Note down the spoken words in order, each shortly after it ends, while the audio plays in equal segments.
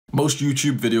Most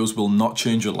YouTube videos will not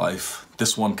change your life.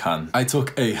 This one can. I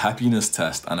took a happiness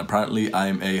test and apparently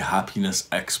I'm a happiness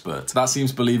expert. That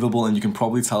seems believable and you can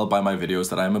probably tell by my videos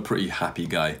that I'm a pretty happy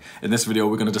guy. In this video,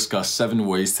 we're going to discuss 7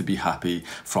 ways to be happy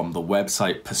from the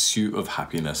website Pursuit of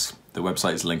Happiness. The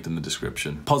website is linked in the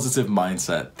description. Positive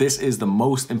mindset. This is the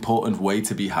most important way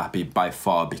to be happy by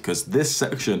far because this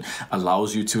section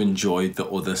allows you to enjoy the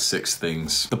other 6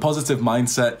 things. The positive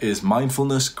mindset is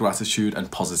mindfulness, gratitude,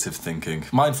 and positive thinking.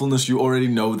 Mindfulness, you already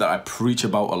know that I preach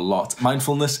about a lot.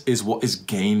 Mindfulness is what is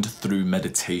gained through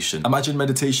meditation. Imagine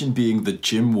meditation being the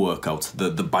gym workout,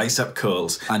 the bicep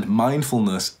curls, and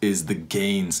mindfulness is the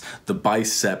gains, the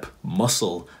bicep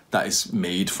muscle that is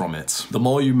made from it. The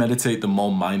more you meditate, the more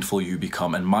mindful you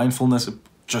become, and mindfulness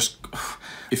just,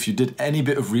 if you did any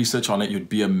bit of research on it, you'd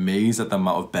be amazed at the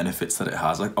amount of benefits that it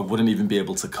has. Like, I wouldn't even be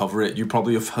able to cover it. You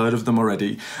probably have heard of them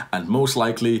already, and most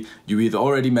likely you either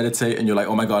already meditate and you're like,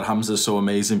 oh my God, Hamza's so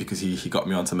amazing because he got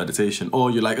me onto meditation, or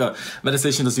you're like,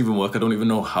 meditation doesn't even work, I don't even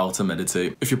know how to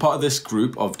meditate. If you're part of this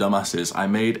group of dumbasses, I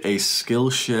made a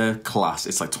Skillshare class.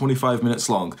 It's like 25 minutes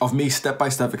long of me step by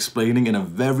step explaining in a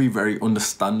very, very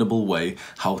understandable way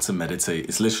how to meditate.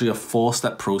 It's literally a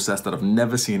 4-step process that I've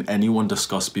never seen anyone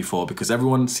discuss before because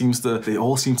they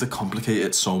all seem to complicate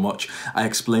it so much. I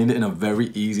explained it in a very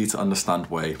easy to understand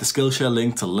way. The Skillshare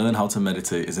link to learn how to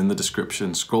meditate is in the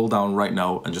description. Scroll down right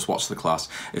now and just watch the class.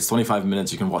 It's 25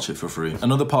 minutes, you can watch it for free.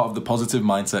 Another part of the positive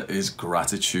mindset is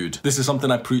gratitude. This is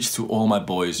something I preach to all my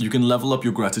boys. You can level up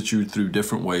your gratitude through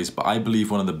different ways, but I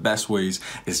believe one of the best ways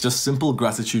is just simple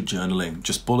gratitude journaling,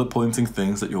 just bullet pointing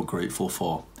things that you're grateful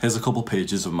for. Here's a couple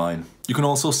pages of mine. You can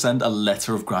also send a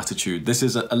letter of gratitude. This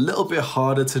is a little bit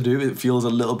harder to do. It feels a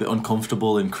little bit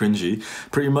uncomfortable and cringy.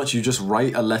 Pretty much you just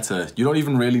write a letter. You don't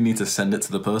even really need to send it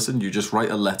to the person. You just write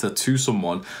a letter to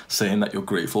someone saying that you're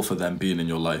grateful for them being in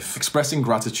your life. Expressing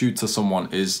gratitude to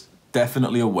someone is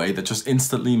definitely a way that just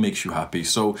instantly makes you happy.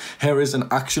 So here is an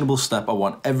actionable step I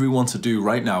want everyone to do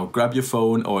right now. Grab your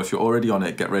phone, or if you're already on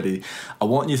it, get ready. I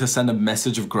want you to send a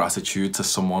message of gratitude to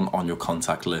someone on your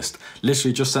contact list.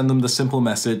 Literally just send them the simple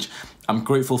message. I'm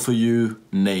grateful for you,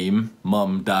 name,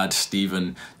 mum, dad,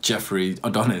 Stephen, Jeffrey,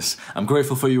 Adonis. I'm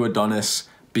grateful for you, Adonis,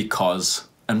 because,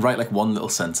 and write like one little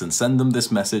sentence. Send them this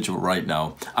message right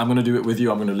now. I'm gonna do it with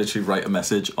you. I'm gonna literally write a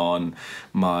message on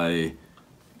my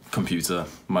computer,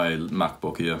 my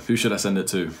MacBook here. Who should I send it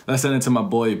to? Let's send it to my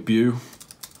boy Bew.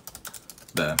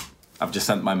 There. I've just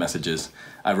sent my messages.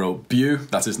 I wrote, Bew,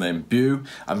 that's his name, Bew,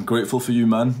 I'm grateful for you,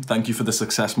 man. Thank you for the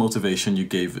success motivation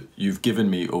you've given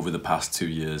me over the past 2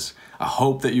 years. I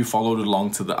hope that you followed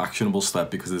along to the actionable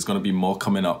step because there's gonna be more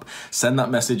coming up. Send that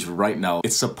message right now.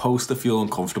 It's supposed to feel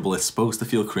uncomfortable. It's supposed to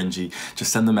feel cringy.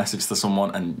 Just send the message to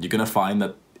someone and you're gonna find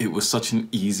that it was such an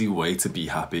easy way to be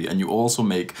happy, and you also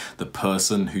make the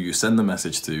person who you send the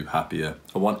message to happier.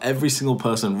 I want every single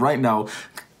person right now,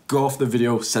 go off the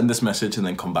video, send this message, and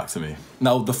then come back to me.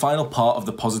 Now, the final part of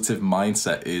the positive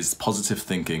mindset is positive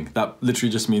thinking. That literally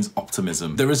just means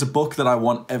optimism. There is a book that I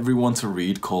want everyone to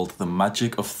read called The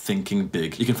Magic of Thinking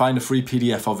Big. You can find a free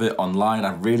PDF of it online.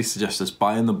 I really suggest just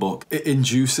buying the book. It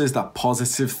induces that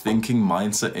positive thinking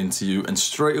mindset into you, and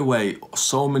straight away,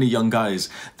 so many young guys,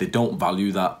 they don't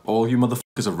value that. All you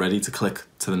motherfuckers are ready to click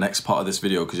to the next part of this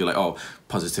video because you're like, oh,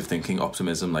 positive thinking,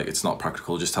 optimism, like it's not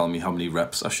practical. Just tell me how many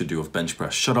reps I should do of bench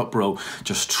press. Shut up, bro.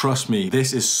 Just trust me.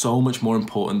 This is so much more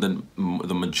important than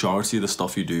the majority of the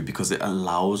stuff you do because it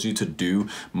allows you to do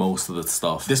most of the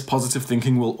stuff. This positive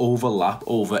thinking will overlap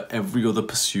over every other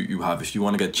pursuit you have. If you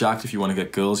want to get jacked, if you want to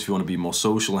get girls, if you want to be more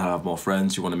social and have more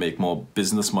friends, you want to make more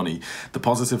business money, the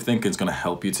positive thinking is going to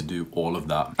help you to do all of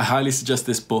that. I highly suggest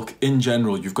this book. In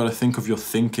general, you've got to think of your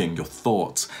thinking, your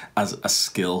thoughts as a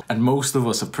skill, and most of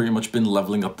us have pretty much been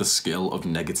leveling up the skill of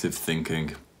negative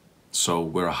thinking. So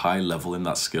we're a high level in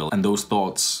that skill, and those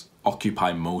thoughts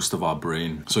occupy most of our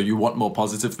brain. So you want more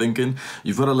positive thinking,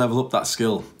 you've got to level up that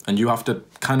skill, and you have to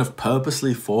kind of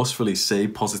purposely, forcefully say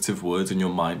positive words in your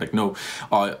mind. Like, no,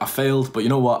 I failed, but you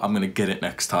know what? I'm gonna get it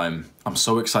next time. I'm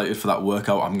so excited for that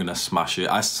workout. I'm gonna smash it.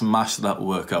 I smashed that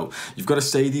workout. You've got to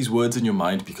say these words in your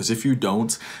mind because if you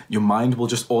don't, your mind will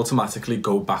just automatically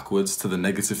go backwards to the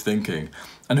negative thinking.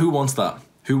 And who wants that?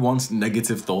 Who wants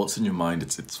negative thoughts in your mind?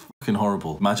 It's fucking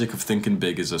horrible. Magic of Thinking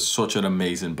Big is such an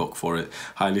amazing book for it.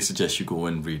 Highly suggest you go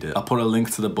and read it. I'll put a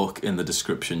link to the book in the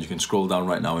description. You can scroll down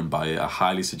right now and buy it. I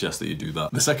highly suggest that you do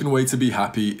that. The second way to be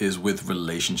happy is with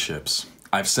relationships.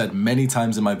 I've said many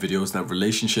times in my videos that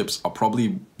relationships are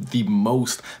probably the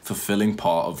most fulfilling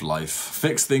part of life.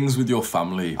 Fix things with your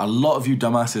family. A lot of you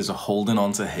dumbasses are holding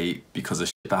on to hate because of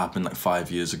shit that happened like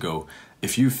 5 years ago.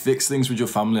 If you fix things with your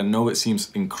family, I know it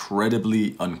seems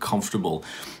incredibly uncomfortable.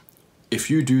 If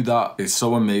you do that, it's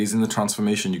so amazing the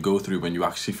transformation you go through when you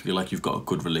actually feel like you've got a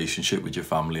good relationship with your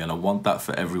family, and I want that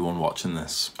for everyone watching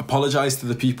this. Apologize to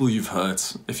the people you've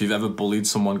hurt. If you've ever bullied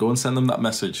someone, go and send them that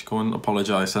message. Go and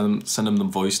apologize, send them the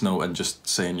voice note and just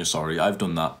saying you're sorry. I've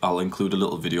done that. I'll include a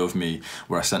little video of me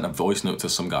where I sent a voice note to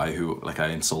some guy who I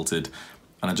insulted,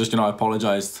 and I just, I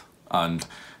apologized and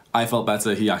I felt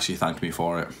better. He actually thanked me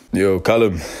for it. Yo,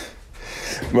 Callum.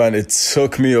 Man, it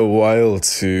took me a while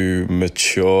to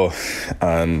mature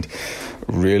and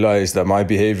realize that my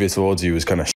behavior towards you was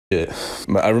kind of shit.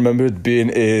 I remember being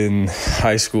in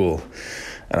high school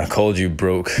and I called you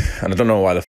broke, and I don't know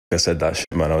why the f I said that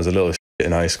shit, man. I was a little shit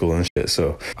in high school and shit,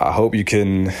 so I hope you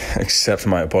can accept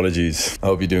my apologies. I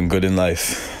hope you're doing good in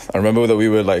life. I remember that we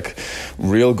were like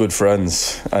real good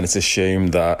friends, and it's a shame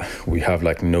that we have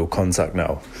like no contact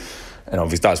now. And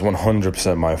obviously that's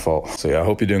 100% my fault. So yeah, I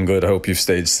hope you're doing good. I hope you've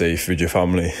stayed safe with your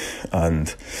family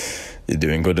and you're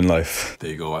doing good in life. There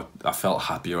you go. I felt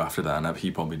happier after that, and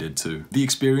he probably did too. The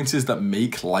experiences that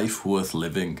make life worth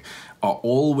living are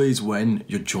always when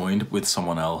you're joined with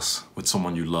someone else, with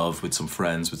someone you love, with some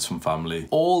friends, with some family.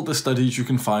 All the studies you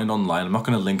can find online, I'm not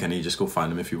going to link any, just go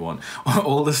find them if you want.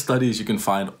 All the studies you can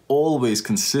find always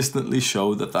consistently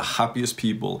show that the happiest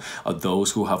people are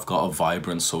those who have got a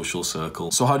vibrant social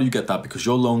circle. So how do you get that? Because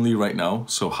you're lonely right now.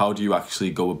 So how do you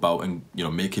actually go about and,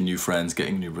 making new friends,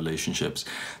 getting new relationships?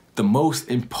 The most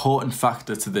important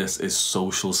factor to this is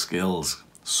social skills.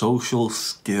 Social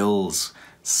skills.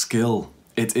 Skill.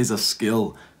 It is a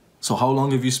skill. So how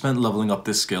long have you spent leveling up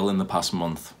this skill in the past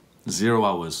month? 0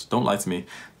 hours. Don't lie to me.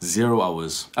 0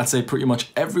 hours. I'd say pretty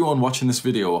much everyone watching this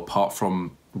video, apart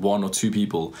from 1 or 2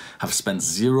 people, have spent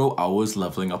 0 hours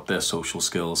leveling up their social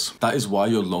skills. That is why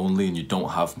you're lonely and you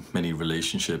don't have many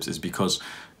relationships, is because,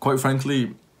 quite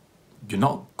frankly, you're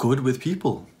not good with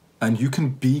people. And you can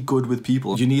be good with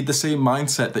people. You need the same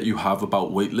mindset that you have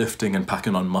about weightlifting and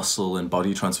packing on muscle and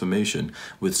body transformation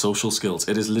with social skills.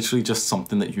 It is literally just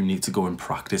something that you need to go and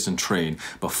practice and train.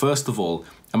 But first of all,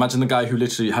 imagine the guy who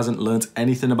literally hasn't learned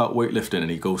anything about weightlifting and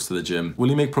he goes to the gym. Will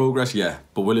he make progress? Yeah.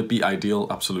 But will it be ideal?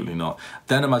 Absolutely not.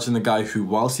 Then imagine the guy who,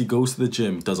 whilst he goes to the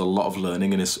gym, does a lot of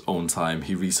learning in his own time.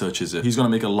 He researches it. He's going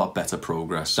to make a lot better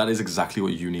progress. That is exactly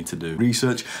what you need to do.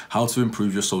 Research how to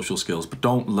improve your social skills, but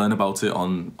don't learn about it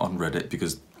on Reddit,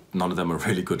 because none of them are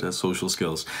really good at social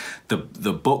skills.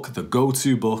 The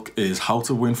go-to book is How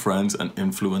to Win Friends and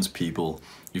Influence People.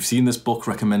 You've seen this book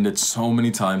recommended so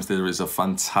many times. There is a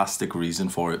fantastic reason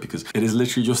for it, because it is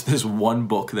literally just this one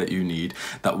book that you need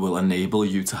that will enable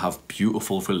you to have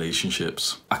beautiful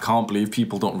relationships. I can't believe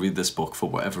people don't read this book for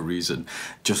whatever reason.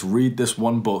 Just read this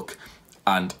one book,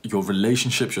 and your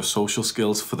relationships, your social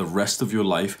skills for the rest of your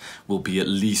life will be at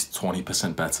least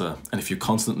 20% better. And if you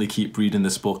constantly keep reading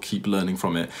this book, keep learning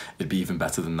from it, it'd be even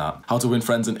better than that. How to Win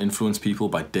Friends and Influence People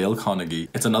by Dale Carnegie.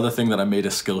 It's another thing that I made a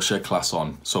Skillshare class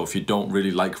on. So if you don't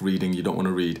really like reading, you don't want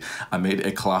to read, I made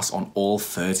a class on all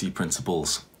 30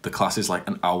 principles. The class is like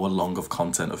an hour long of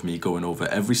content of me going over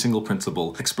every single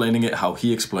principle, explaining it how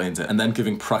he explains it, and then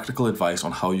giving practical advice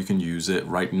on how you can use it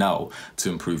right now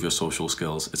to improve your social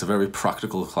skills. It's a very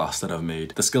practical class that I've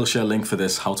made. The Skillshare link for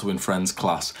this How to Win Friends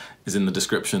class is in the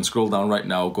description. Scroll down right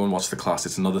now, go and watch the class.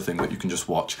 It's another thing that you can just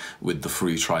watch with the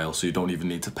free trial, so you don't even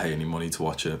need to pay any money to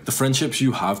watch it. The friendships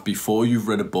you have before you've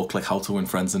read a book like How to Win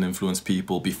Friends and Influence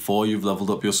People, before you've leveled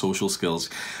up your social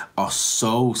skills, are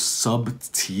so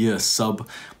sub-tier,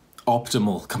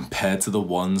 optimal compared to the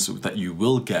ones that you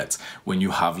will get when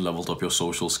you have leveled up your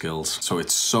social skills. So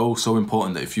it's so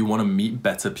important that if you want to meet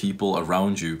better people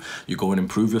around you, you go and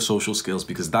improve your social skills,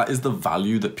 because that is the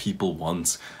value that people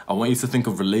want. I want you to think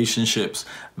of relationships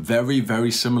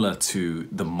very similar to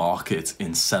the market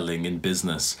in selling, in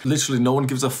business. Literally no one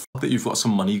gives a fuck that you've got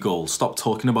some money goal. Stop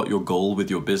talking about your goal with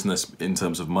your business in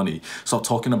terms of money. Stop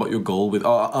talking about your goal with,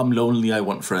 oh, I'm lonely, I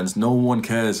want friends. No one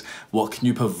cares. What can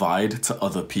you provide to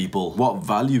other people? What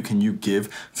value can you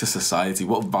give to society?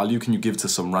 What value can you give to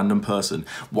some random person?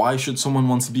 Why should someone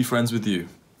want to be friends with you?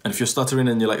 And if you're stuttering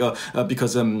and you're like,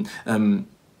 because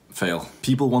fail.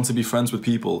 People want to be friends with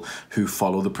people who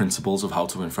follow the principles of How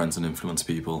to Win Friends and Influence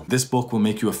People. This book will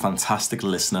make you a fantastic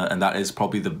listener, and that is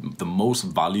probably the most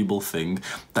valuable thing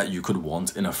that you could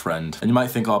want in a friend. And you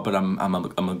might think, oh, but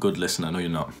I'm a good listener. No, you're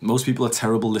not. Most people are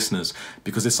terrible listeners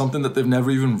because it's something that they've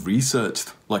never even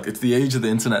researched. Like, it's the age of the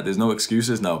internet. There's no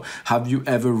excuses now. Have you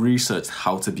ever researched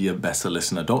how to be a better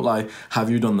listener? Don't lie. Have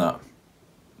you done that?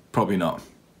 Probably not.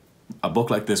 A book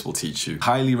like this will teach you.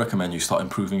 Highly recommend you start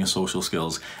improving your social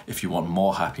skills if you want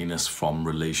more happiness from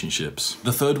relationships.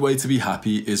 The third way to be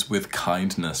happy is with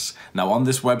kindness. Now on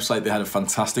this website, they had a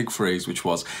fantastic phrase, which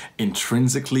was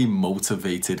intrinsically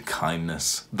motivated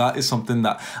kindness. That is something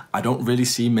that I don't really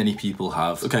see many people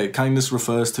have. Okay, kindness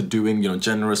refers to doing,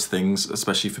 generous things,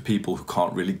 especially for people who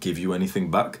can't really give you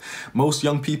anything back. Most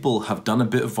young people have done a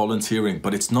bit of volunteering,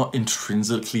 but it's not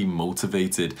intrinsically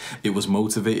motivated. It was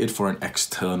motivated for an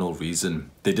external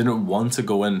reason. They didn't want to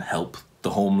go and help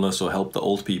the homeless or help the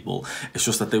old people. It's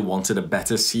just that they wanted a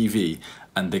better CV,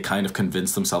 and they kind of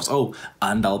convinced themselves, oh,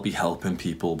 and I'll be helping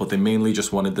people. But they mainly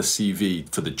just wanted the CV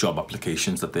for the job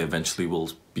applications that they eventually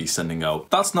will be sending out.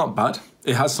 That's not bad.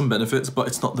 It has some benefits, but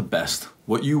it's not the best.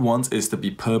 What you want is to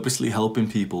be purposely helping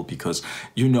people because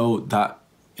you know that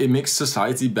it makes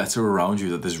society better around you,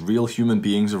 that there's real human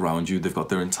beings around you. They've got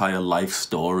their entire life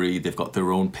story. They've got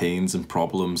their own pains and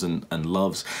problems and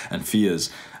loves and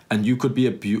fears. And you could be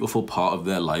a beautiful part of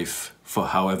their life for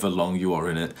however long you are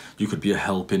in it. You could be a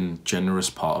helping, generous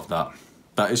part of that.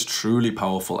 That is truly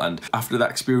powerful. And after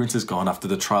that experience is gone, after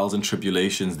the trials and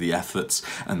tribulations, the efforts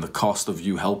and the cost of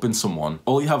you helping someone,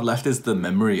 all you have left is the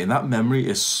memory. And that memory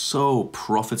is so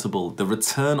profitable. The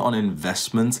return on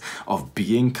investment of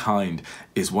being kind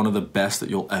is one of the best that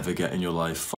you'll ever get in your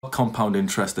life. Compound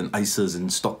interest and ISAs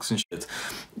and stocks and shit.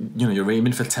 You're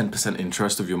aiming for 10%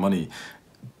 interest of your money.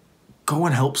 Go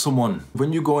and help someone.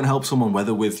 When you go and help someone,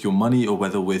 whether with your money or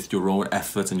whether with your own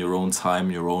effort and your own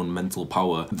time, your own mental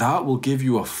power, that will give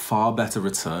you a far better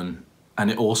return.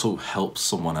 And it also helps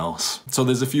someone else. So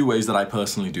there's a few ways that I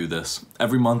personally do this.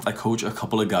 Every month I coach a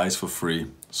couple of guys for free.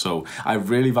 So I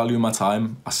really value my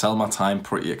time. I sell my time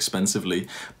pretty expensively,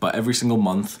 but every single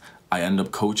month I end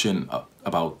up coaching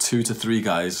about 2 to 3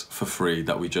 guys for free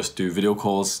that we just do video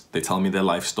calls. They tell me their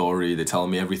life story. They tell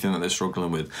me everything that they're struggling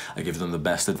with. I give them the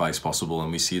best advice possible,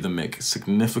 and we see them make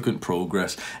significant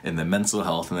progress in their mental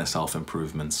health and their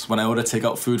self-improvements. When I order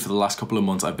takeout food for the last couple of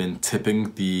months, I've been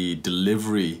tipping the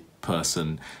delivery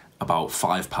person about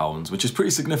 £5, which is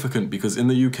pretty significant because in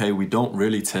the UK, we don't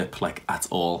really tip like at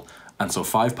all. And so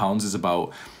 £5 is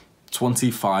about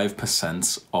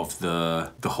 25% of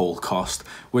the whole cost,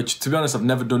 which to be honest I've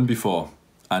never done before,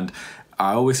 and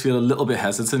I always feel a little bit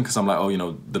hesitant because I'm like,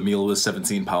 oh, the meal was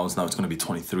 £17, now it's going to be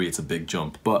 23. It's a big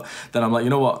jump. But then I'm like, you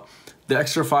know what, the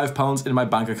extra £5 in my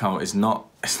bank account is not,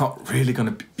 it's not really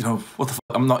going to be, what the fuck,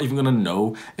 I'm not even going to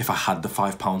know if I had the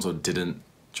 £5 or didn't.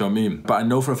 Do you know what I mean? But I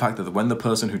know for a fact that when the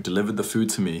person who delivered the food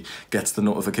to me gets the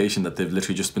notification that they've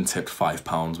literally just been tipped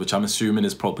 £5, which I'm assuming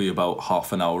is probably about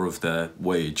half an hour of their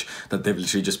wage, that they've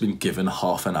literally just been given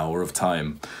half an hour of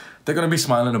time, they're going to be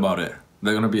smiling about it.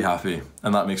 They're going to be happy,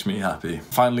 and that makes me happy.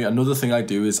 Finally, another thing I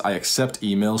do is I accept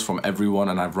emails from everyone,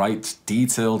 and I write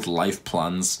detailed life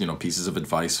plans, pieces of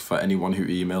advice for anyone who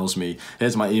emails me.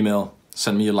 Here's my email.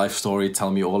 Send me your life story,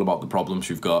 tell me all about the problems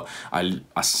you've got. I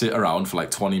sit around for like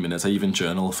 20 minutes. I even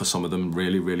journal for some of them,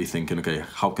 really thinking, okay,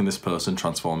 how can this person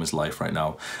transform his life right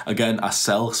now? Again, I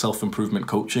sell self-improvement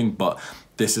coaching, but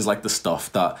this is like the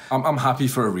stuff that I'm happy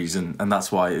for a reason, and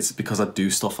that's why. It's because I do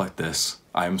stuff like this.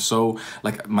 I am so,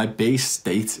 my base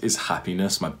state is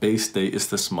happiness. My base state is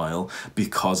to smile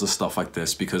because of stuff like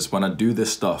this, because when I do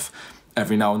this stuff,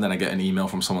 every now and then I get an email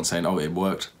from someone saying, oh, it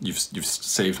worked. You've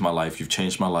saved my life. You've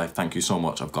changed my life. Thank you so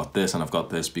much. I've got this and I've got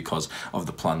this because of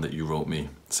the plan that you wrote me.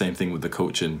 Same thing with the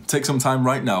coaching. Take some time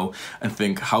right now and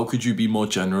think, how could you be more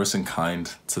generous and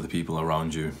kind to the people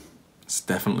around you? It's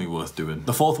definitely worth doing.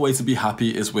 The fourth way to be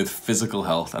happy is with physical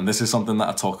health. And this is something that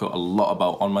I talk a lot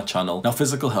about on my channel. Now,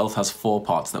 physical health has 4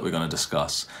 parts that we're going to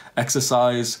discuss: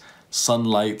 exercise,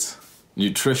 sunlight,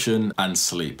 nutrition, and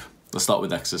sleep. Let's start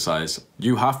with exercise.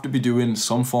 You have to be doing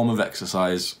some form of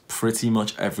exercise pretty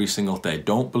much every single day.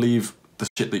 Don't believe the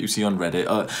shit that you see on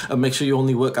Reddit. Make sure you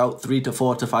only work out 3 to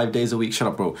 4 to 5 days a week. Shut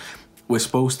up, bro. We're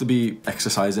supposed to be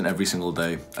exercising every single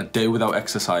day. A day without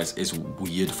exercise is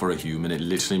weird for a human. It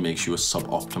literally makes you a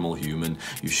suboptimal human.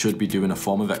 You should be doing a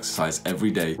form of exercise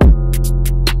every day.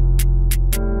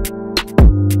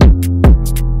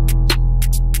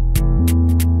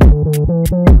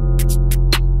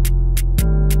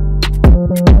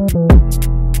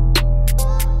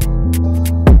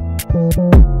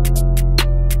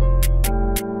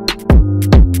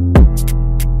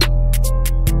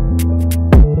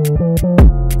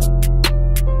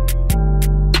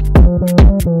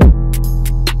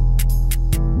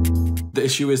 The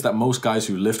issue is that most guys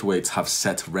who lift weights have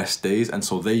set rest days, and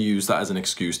so they use that as an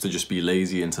excuse to just be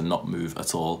lazy and to not move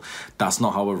at all. That's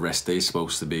not how a rest day is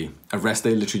supposed to be. A rest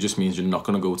day literally just means you're not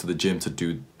going to go to the gym to do,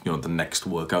 you know, the next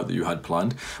workout that you had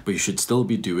planned, but you should still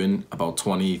be doing about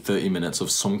 20-30 minutes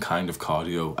of some kind of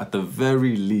cardio. At the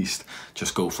very least,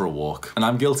 just go for a walk. And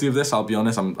I'm guilty of this, I'll be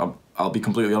honest. I'll be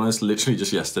completely honest. Literally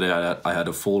just yesterday I had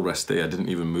a full rest day. I didn't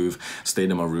even move,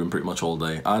 stayed in my room pretty much all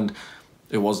day, and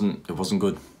it wasn't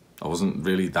good. I wasn't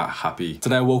really that happy.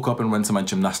 Today I woke up and went to my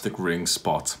gymnastic ring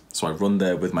spot. So I run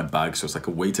there with my bag, so it's like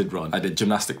a weighted run. I did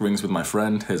gymnastic rings with my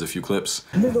friend. Here's a few clips.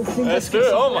 Let's do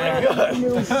it. Oh my god.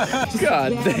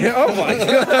 God damn. Oh my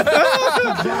god.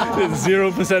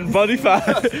 0% body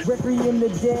fat.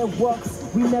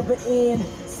 We never end.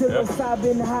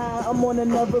 Psilocybin high. I'm on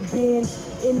another bench.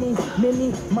 Any,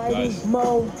 mini, mighty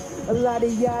mode. A lot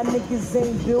of y'all niggas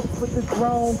ain't built for the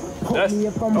throne. Quote me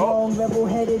if I'm wrong,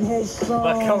 level-headed, headstrong.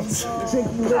 That counts.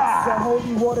 Drinking lips of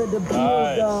holy water to build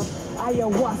up.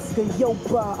 Ayahuasca,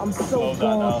 yopa, I'm so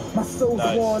gone. My soul's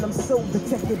worn, I'm so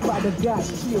protected by the gods.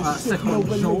 Chill, shit, no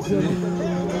religion.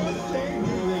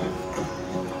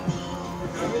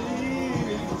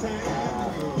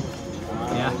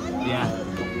 Yeah.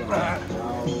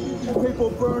 Paper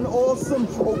burn awesome.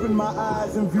 Open my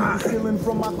eyes and view the ceiling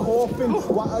from my coffin.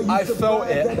 I felt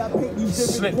it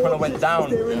slip when I went down,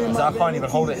 so I can't even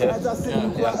hold it here. Yeah,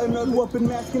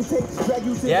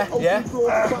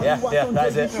 that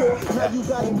is it.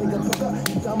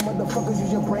 Motherfuckers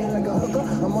use your brain like a hooker.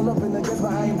 I'm all up in the guts,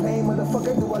 but I ain't playing,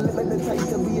 motherfucker. Do I live at the taste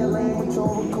to be a lame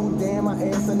rhetorical? Damn, I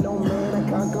answer no man. I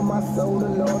conquer my soul, the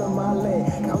Lord of my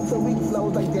land. Counter weak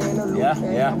flows like Dana Luke.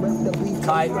 Yeah.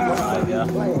 Tight.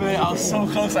 I was so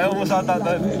close, I almost had that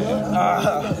then.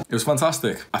 It was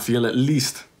fantastic. I feel at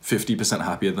least 50%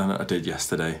 happier than I did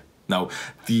yesterday. Now,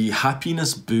 the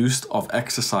happiness boost of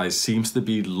exercise seems to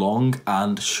be long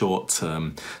and short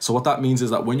term. So what that means is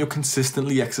that when you're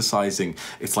consistently exercising,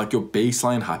 it's like your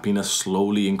baseline happiness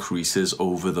slowly increases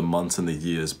over the months and the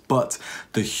years. But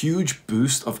the huge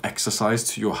boost of exercise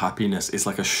to your happiness is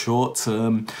like a short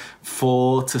term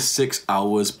 4 to 6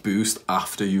 hours boost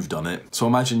after you've done it. So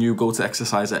imagine you go to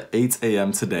exercise at 8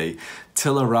 AM today,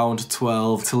 till around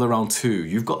 12, till around 2,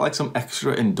 you've got like some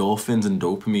extra endorphins and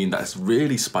dopamine that's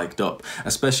really spiked up,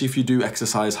 especially if you do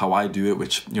exercise how I do it,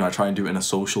 which, you know, I try and do it in a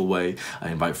social way. I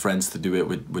invite friends to do it.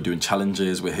 We're doing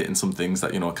challenges, we're hitting some things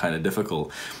that, you know, are kind of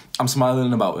difficult. I'm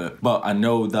smiling about it, but I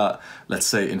know that, let's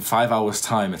say in 5 hours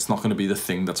time, it's not going to be the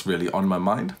thing that's really on my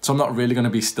mind. So I'm not really going to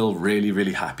be still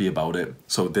really happy about it.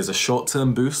 So there's a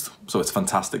short-term boost, so it's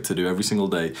fantastic to do every single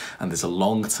day, and there's a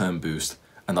long-term boost.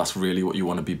 And that's really what you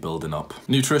want to be building up.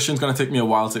 Nutrition's going to take me a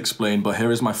while to explain, but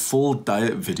here is my full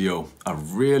diet video. I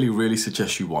really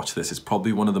suggest you watch this. It's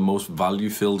probably one of the most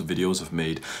value-filled videos I've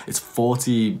made. It's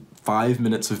 45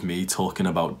 minutes of me talking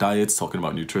about diets, talking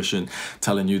about nutrition,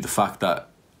 telling you the fact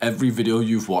that every video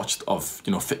you've watched of,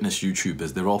 you know, fitness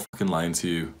YouTubers, they're all fucking lying to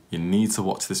you. You need to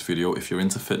watch this video if you're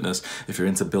into fitness, if you're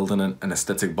into building an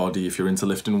aesthetic body, if you're into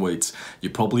lifting weights. You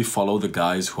probably follow the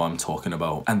guys who I'm talking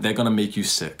about, and they're going to make you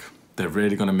sick. They're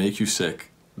really going to make you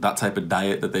sick. That type of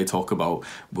diet that they talk about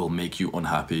will make you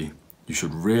unhappy. You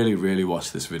should really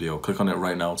watch this video. Click on it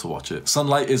right now to watch it.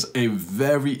 Sunlight is a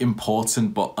very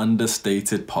important but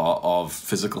understated part of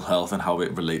physical health and how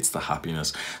it relates to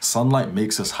happiness. Sunlight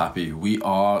makes us happy. We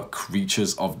are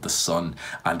creatures of the sun,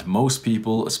 and most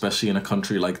people, especially in a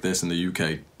country like this in the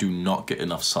UK, do not get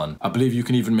enough sun. I believe you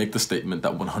can even make the statement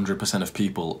that 100% of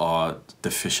people are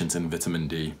deficient in vitamin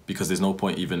D, because there's no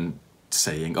point even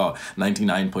saying, oh,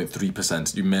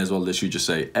 99.3%. You may as well literally just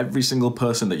say every single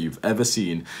person that you've ever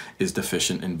seen is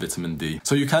deficient in vitamin D.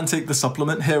 So you can take the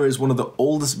supplement. Here is one of the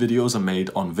oldest videos I made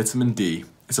on vitamin D.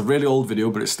 It's a really old video,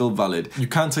 but it's still valid. You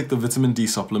can take the vitamin D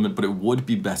supplement, but it would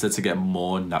be better to get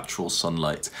more natural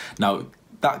sunlight. Now,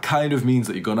 that kind of means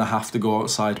that you're gonna have to go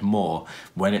outside more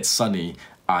when it's sunny,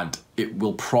 and it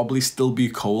will probably still be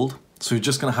cold. So you're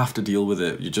just gonna have to deal with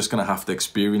it. You're just gonna have to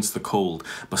experience the cold,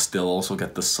 but still also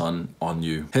get the sun on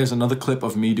you. Here's another clip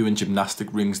of me doing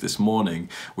gymnastic rings this morning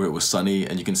where it was sunny,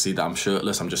 and you can see that I'm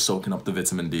shirtless. I'm just soaking up the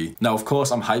vitamin D. Now, of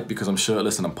course, I'm hyped because I'm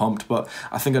shirtless and I'm pumped, but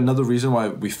I think another reason why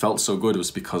we felt so good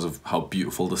was because of how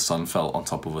beautiful the sun felt on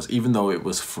top of us, even though it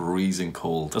was freezing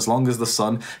cold. As long as the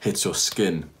sun hits your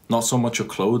skin, not so much your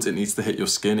clothes, it needs to hit your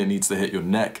skin, it needs to hit your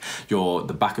neck,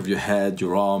 the back of your head,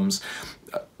 your arms.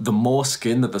 The more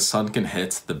skin that the sun can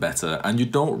hit, the better. And you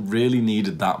don't really need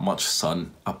that much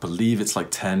sun. I believe it's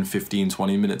like 10, 15,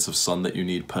 20 minutes of sun that you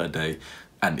need per day.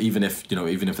 And even if,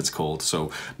 even if it's cold.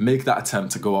 So make that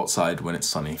attempt to go outside when it's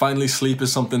sunny. Finally, sleep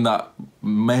is something that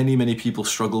many people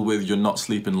struggle with. You're not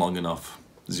sleeping long enough.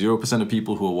 0% of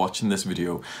people who are watching this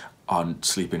video aren't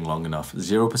sleeping long enough.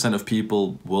 0% of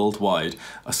people worldwide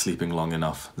are sleeping long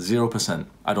enough. 0%.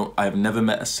 I have never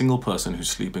met a single person who's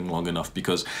sleeping long enough,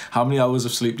 because how many hours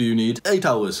of sleep do you need? 8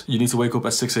 hours. You need to wake up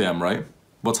at 6 a.m, right?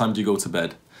 What time do you go to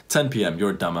bed? 10 p.m,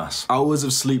 you're a dumbass. Hours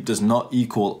of sleep does not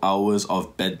equal hours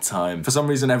of bedtime. For some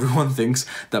reason, everyone thinks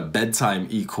that bedtime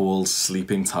equals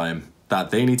sleeping time. That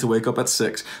they need to wake up at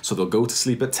 6, so they'll go to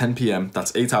sleep at 10 p.m.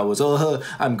 That's 8 hours. Oh,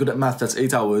 I'm good at math. That's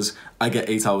 8 hours. I get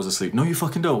 8 hours of sleep. No, you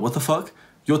fucking don't. What the fuck?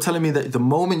 You're telling me that the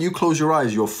moment you close your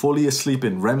eyes, you're fully asleep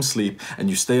in REM sleep and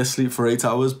you stay asleep for 8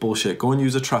 hours? Bullshit. Go and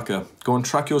use a tracker. Go and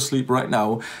track your sleep right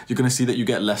now. You're going to see that you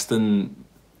get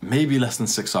maybe less than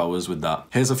 6 hours with that.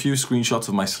 Here's a few screenshots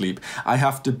of my sleep. I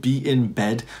have to be in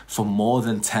bed for more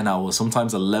than 10 hours,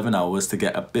 sometimes 11 hours to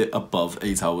get a bit above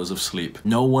 8 hours of sleep.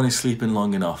 No one is sleeping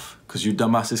long enough, because you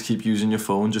dumbasses keep using your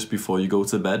phone just before you go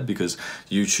to bed, because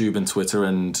YouTube and Twitter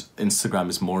and Instagram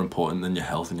is more important than your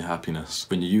health and your happiness.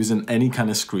 When you're using any kind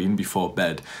of screen before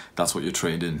bed, that's what you're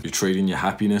trading. You're trading your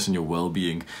happiness and your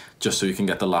well-being just so you can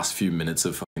get the last few minutes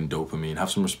of fucking dopamine. Have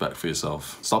some respect for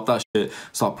yourself. Stop that shit.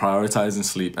 Stop prioritizing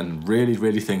sleep, and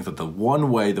really think that the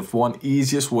one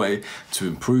easiest way to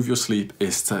improve your sleep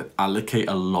is to allocate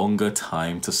a longer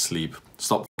time to sleep.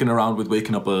 Stop fucking around with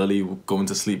waking up early, going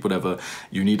to sleep, whatever.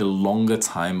 You need a longer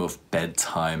time of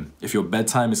bedtime. If your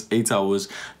bedtime is 8 hours,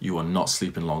 you are not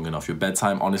sleeping long enough. Your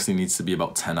bedtime honestly needs to be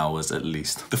about 10 hours at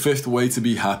least. The fifth way to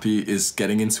be happy is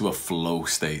getting into a flow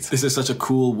state. This is such a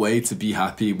cool way to be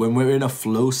happy. When we're in a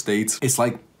flow state, it's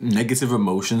like negative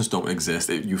emotions don't exist.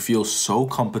 You feel so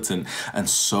competent and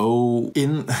so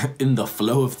in the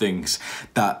flow of things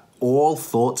that all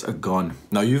thoughts are gone.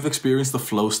 Now, you've experienced the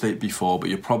flow state before, but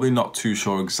you're probably not too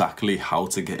sure exactly how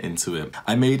to get into it.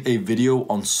 I made a video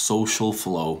on social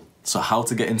flow. So how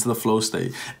to get into the flow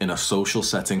state in a social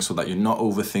setting so that you're not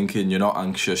overthinking, you're not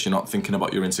anxious, you're not thinking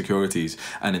about your insecurities,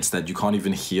 and instead you can't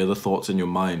even hear the thoughts in your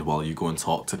mind while you go and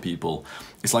talk to people.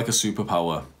 It's like a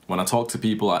superpower. When I talk to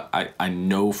people, I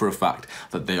know for a fact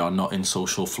that they are not in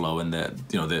social flow, and they're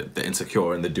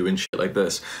insecure and they're doing shit like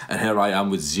this. And here I am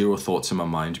with zero thoughts in my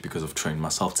mind because I've trained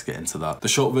myself to get into that. The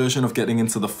short version of getting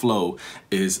into the flow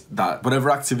is that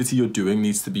whatever activity you're doing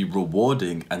needs to be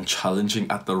rewarding and challenging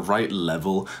at the right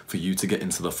level for you to get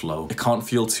into the flow. It can't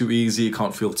feel too easy, it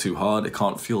can't feel too hard, it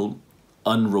can't feel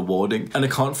unrewarding, and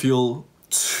it can't feel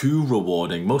too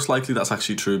rewarding. Most likely that's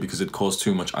actually true because it caused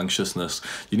too much anxiousness.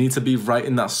 You need to be right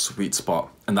in that sweet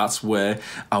spot, and that's where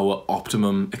our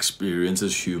optimum experience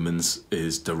as humans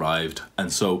is derived.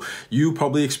 And so you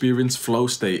probably experience flow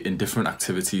state in different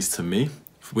activities to me.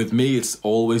 With me, it's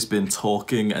always been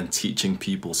talking and teaching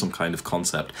people some kind of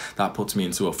concept. That puts me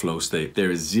into a flow state. There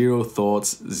is zero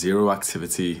thoughts, zero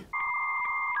activity.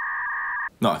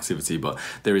 Not activity, but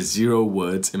there is zero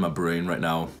words in my brain right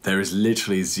now. There is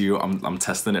literally zero, I'm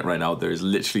testing it right now. There is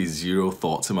literally zero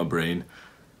thoughts in my brain.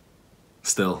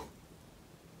 Still.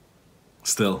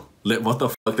 What the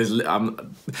fuck?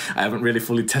 I haven't really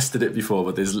fully tested it before,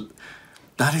 but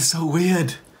that is so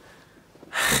weird.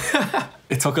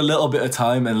 It took a little bit of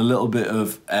time and a little bit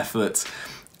of effort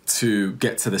to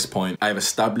get to this point. I have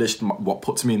established what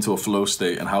puts me into a flow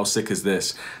state, and how sick is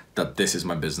this, that this is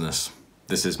my business.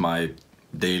 This is my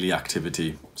daily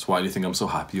activity. So why do you think I'm so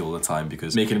happy all the time?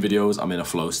 Because making videos, I'm in a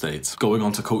flow state. Going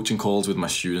on to coaching calls with my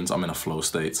students, I'm in a flow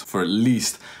state. For at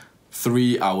least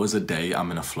 3 hours a day,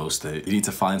 I'm in a flow state. You need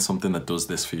to find something that does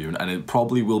this for you, and it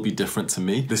probably will be different to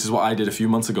me. This is what I did a few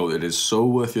months ago. It is so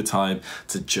worth your time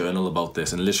to journal about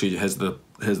this, and literally here's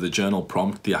the journal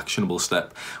prompt, the actionable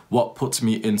step. What puts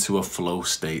me into a flow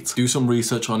state? Do some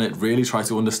research on it, really try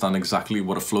to understand exactly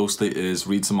what a flow state is,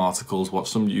 read some articles, watch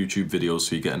some YouTube videos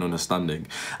so you get an understanding,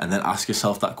 and then ask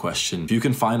yourself that question. If you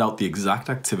can find out the exact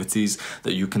activities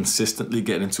that you consistently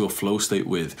get into a flow state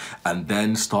with, and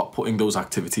then start putting those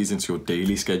activities into your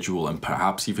daily schedule and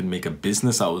perhaps even make a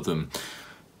business out of them,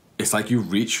 it's like you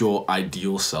reach your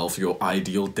ideal self, your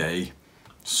ideal day,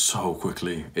 so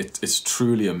quickly. It's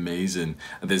truly amazing,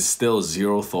 and there's still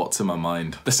zero thoughts in my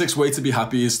mind. The sixth way to be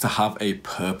happy is to have a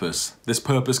purpose. This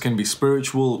purpose can be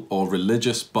spiritual or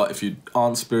religious, but if you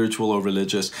aren't spiritual or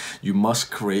religious, you must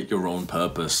create your own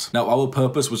purpose. Now, our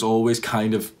purpose was always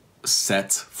kind of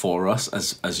set for us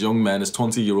as young men, as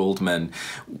 20-year-old men.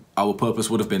 Our purpose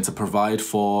would have been to provide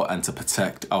for and to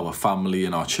protect our family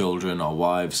and our children, our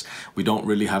wives. We don't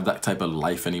really have that type of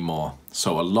life anymore.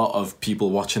 So a lot of people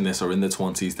watching this are in their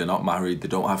 20s, they're not married, they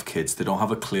don't have kids, they don't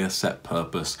have a clear set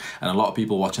purpose. And a lot of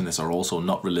people watching this are also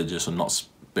not religious and not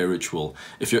spiritual.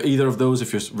 If you're either of those,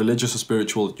 if you're religious or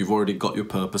spiritual, you've already got your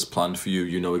purpose planned for you.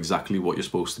 You know exactly what you're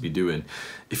supposed to be doing.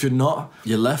 If you're not,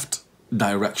 you're left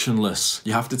directionless.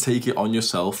 You have to take it on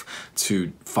yourself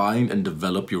to find and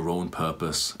develop your own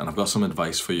purpose. And I've got some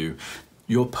advice for you.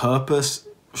 Your purpose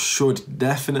should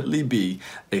definitely be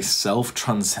a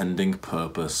self-transcending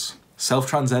purpose.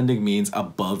 Self-transcending means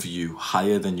above you,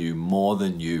 higher than you, more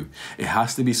than you. It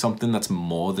has to be something that's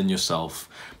more than yourself.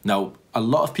 Now, a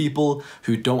lot of people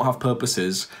who don't have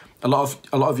purposes, a lot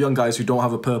of young guys who don't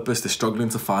have a purpose, they're struggling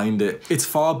to find it. It's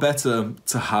far better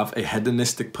to have a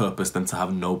hedonistic purpose than to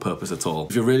have no purpose at all.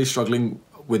 If you're really struggling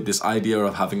with this idea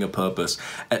of having a purpose,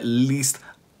 at least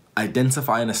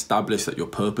identify and establish that your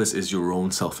purpose is your own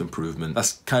self-improvement.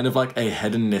 That's kind of like a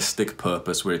hedonistic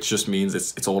purpose, where it just means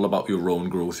it's all about your own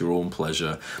growth, your own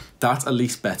pleasure. That's at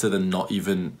least better than not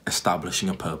even establishing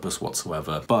a purpose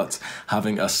whatsoever. But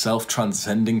having a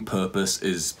self-transcending purpose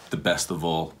is the best of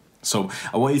all. So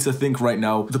I want you to think right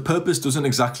now, the purpose doesn't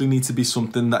exactly need to be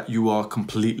something that you are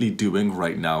completely doing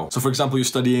right now. So for example, you're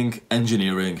studying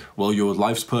engineering. Well, your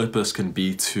life's purpose can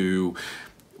be to,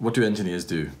 what do engineers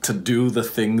do? To do the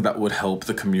thing that would help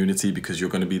the community, because you're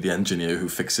going to be the engineer who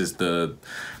fixes the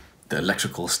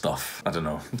electrical stuff. I don't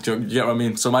know. Do you get what I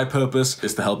mean? So my purpose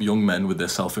is to help young men with their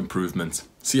self-improvement.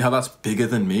 See how that's bigger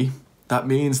than me? That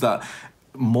means that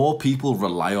more people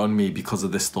rely on me because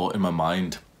of this thought in my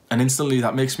mind. And instantly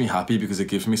that makes me happy, because it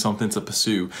gives me something to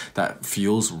pursue that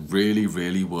feels really,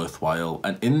 really worthwhile.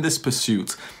 And in this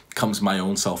pursuit comes my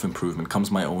own self-improvement,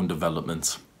 comes my own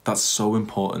development. That's so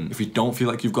important. If you don't feel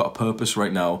like you've got a purpose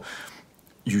right now,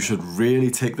 you should really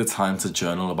take the time to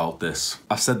journal about this.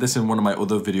 I've said this in one of my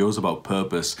other videos about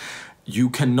purpose.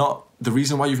 The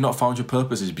reason why you've not found your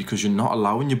purpose is because you're not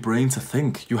allowing your brain to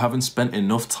think. You haven't spent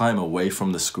enough time away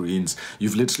from the screens.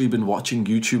 You've literally been watching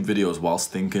YouTube videos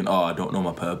whilst thinking, oh, I don't know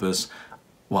my purpose,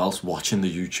 whilst watching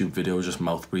the YouTube video, just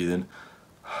mouth breathing.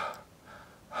 Oh,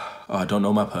 I don't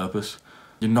know my purpose.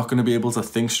 You're not going to be able to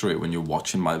think straight when you're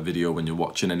watching my video, when you're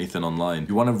watching anything online.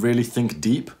 You want to really think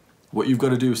deep? What you've got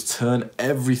to do is turn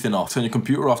everything off. Turn your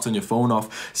computer off, turn your phone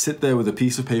off, sit there with a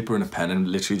piece of paper and a pen and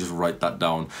literally just write that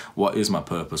down. What is my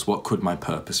purpose? What could my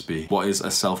purpose be? What is a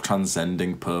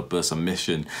self-transcending purpose, a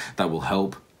mission that will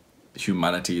help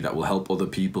humanity, that will help other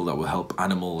people, that will help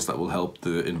animals, that will help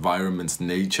the environment,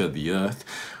 nature, the earth?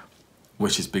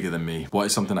 Which is bigger than me? What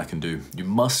is something I can do? You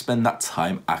must spend that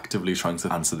time actively trying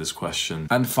to answer this question.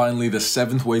 And finally, the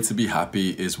 7th way to be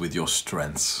happy is with your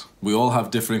strengths. We all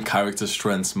have different character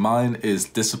strengths. Mine is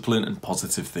discipline and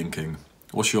positive thinking.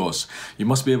 What's yours? You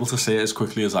must be able to say it as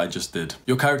quickly as I just did.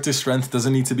 Your character strength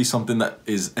doesn't need to be something that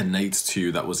is innate to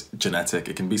you, that was genetic.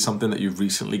 It can be something that you've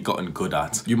recently gotten good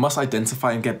at. You must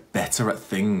identify and get better at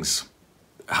things.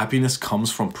 Happiness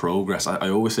comes from progress. I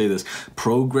always say this,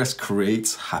 progress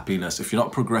creates happiness. If you're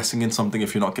not progressing in something,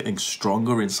 if you're not getting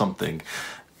stronger in something,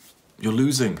 you're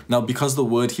losing. Now, because the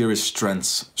word here is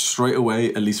strengths, straight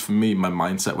away, at least for me, my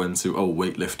mindset went to, oh,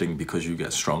 weightlifting because you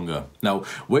get stronger. Now,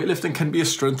 weightlifting can be a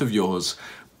strength of yours,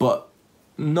 but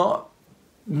not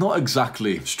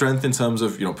exactly. Strength in terms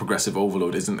of, progressive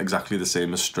overload isn't exactly the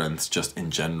same as strength just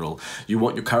in general. You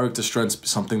want your character strengths to be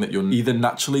something that you're either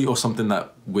naturally or something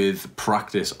that with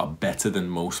practice are better than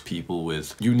most people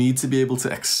with. You need to be able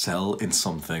to excel in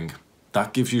something.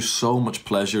 That gives you so much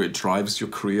pleasure. It drives your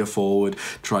career forward,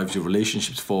 drives your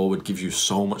relationships forward, gives you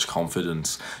so much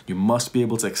confidence. You must be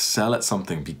able to excel at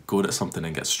something, be good at something,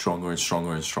 and get stronger and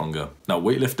stronger and stronger. Now,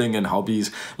 weightlifting and hobbies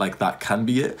like that can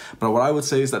be it, but what I would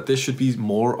say is that this should be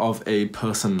more of a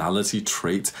personality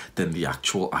trait than the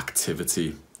actual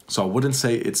activity. So I wouldn't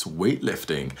say it's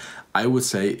weightlifting. I would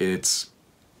say it's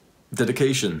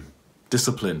dedication,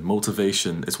 discipline,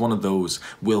 motivation. It's one of those,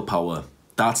 willpower.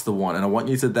 That's the one. And I want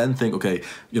you to then think, okay,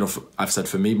 I've said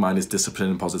for me, mine is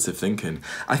discipline and positive thinking.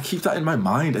 I keep that in my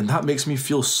mind, and that makes me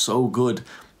feel so good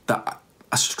that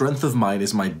a strength of mine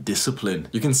is my discipline.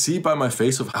 You can see by my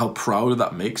face of how proud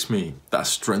that makes me, that a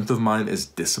strength of mine is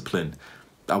discipline.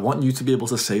 I want you to be able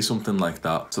to say something like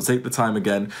that. So take the time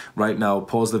again, right now,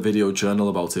 pause the video, journal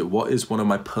about it. What is one of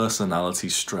my personality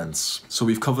strengths? So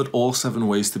we've covered all 7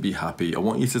 ways to be happy. I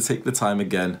want you to take the time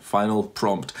again, final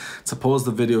prompt, to pause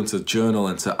the video and to journal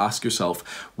and to ask yourself,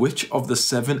 which of the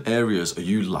 7 areas are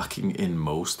you lacking in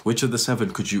most? Which of the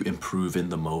 7 could you improve in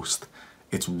the most?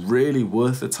 It's really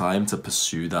worth the time to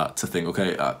pursue that, to think,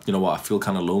 okay, you know what, I feel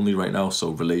kind of lonely right now,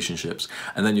 so relationships.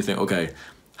 And then you think, okay,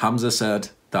 Hamza said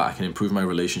that I can improve my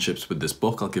relationships with this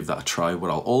book. I'll give that a try.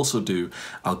 What I'll also do,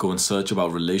 I'll go and search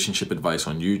about relationship advice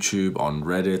on YouTube, on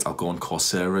Reddit. I'll go on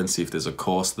Coursera and see if there's a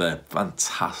course there.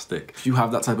 Fantastic. If you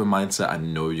have that type of mindset, I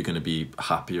know you're going to be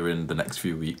happier in the next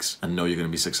few weeks. I know you're going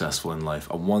to be successful in life.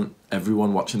 I want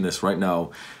everyone watching this right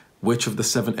now, Which of the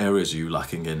 7 areas are you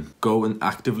lacking in? Go and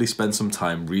actively spend some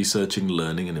time researching,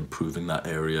 learning, and improving that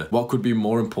area. What could be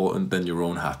more important than your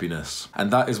own happiness? And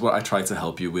that is what I try to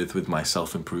help you with my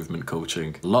self-improvement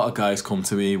coaching. A lot of guys come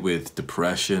to me with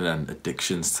depression and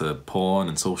addictions to porn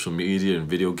and social media and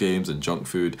video games and junk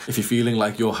food. If you're feeling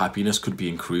like your happiness could be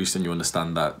increased and you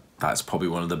understand that that's probably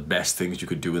one of the best things you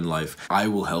could do in life, I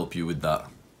will help you with that.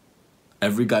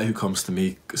 Every guy who comes to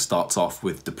me starts off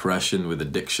with depression, with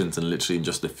addictions, and literally in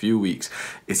just a few weeks,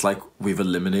 it's like we've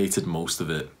eliminated most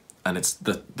of it. And it's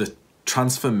the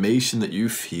transformation that you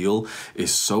feel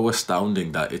is so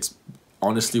astounding that it's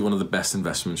honestly one of the best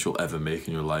investments you'll ever make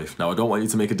in your life. Now, I don't want you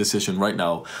to make a decision right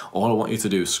now. All I want you to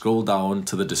do is scroll down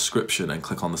to the description and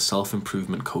click on the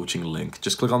self-improvement coaching link.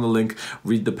 Just click on the link,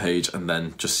 read the page, and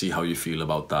then just see how you feel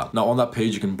about that. Now, on that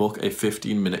page, you can book a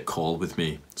 15-minute call with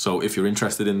me. So if you're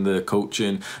interested in the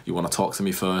coaching, you want to talk to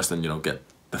me first and, you know, get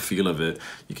the feel of it,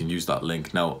 you can use that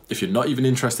link. Now, if you're not even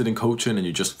interested in coaching and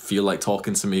you just feel like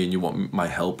talking to me and you want my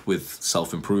help with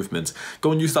self-improvement,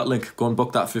 go and use that link. Go and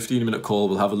book that 15-minute call.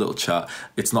 We'll have a little chat.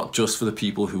 It's not just for the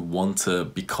people who want to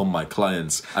become my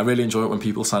clients. I really enjoy it when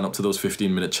people sign up to those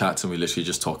 15-minute chats and we literally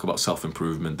just talk about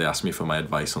self-improvement. They ask me for my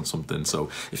advice on something. So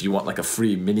if you want like a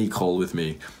free mini call with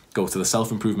me, go to the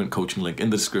self-improvement coaching link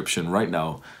in the description right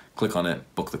now. Click on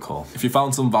it, book the call. If you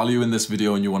found some value in this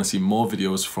video and you want to see more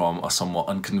videos from a somewhat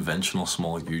unconventional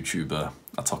small YouTuber,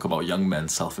 I talk about young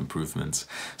men's self-improvement,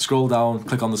 scroll down,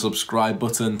 click on the subscribe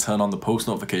button, turn on the post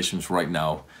notifications right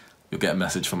now. You'll get a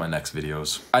message for my next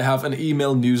videos. I have an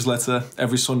email newsletter.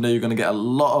 Every Sunday, you're gonna get a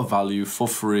lot of value for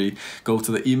free. Go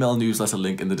to the email newsletter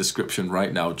link in the description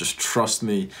right now. Just trust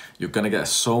me, you're gonna get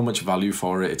so much value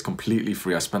for it. It's completely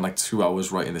free. I spent like 2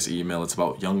 hours writing this email. It's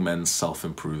about young men's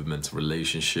self-improvement,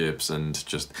 relationships, and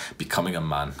just becoming a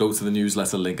man. Go to the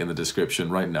newsletter link in the description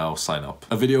right now, sign up.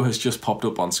 A video has just popped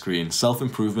up on screen.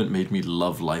 Self-improvement made me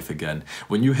love life again.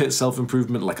 When you hit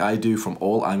self-improvement like I do from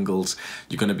all angles,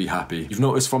 you're gonna be happy. You've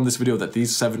noticed from this video that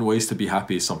these 7 ways to be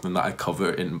happy is something that I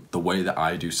cover in the way that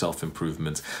I do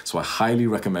self-improvement. So I highly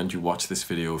recommend you watch this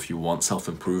video if you want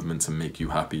self-improvement to make you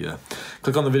happier.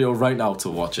 Click on the video right now to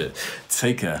watch it.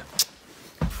 Take care.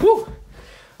 Woo!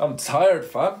 I'm tired,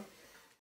 fam.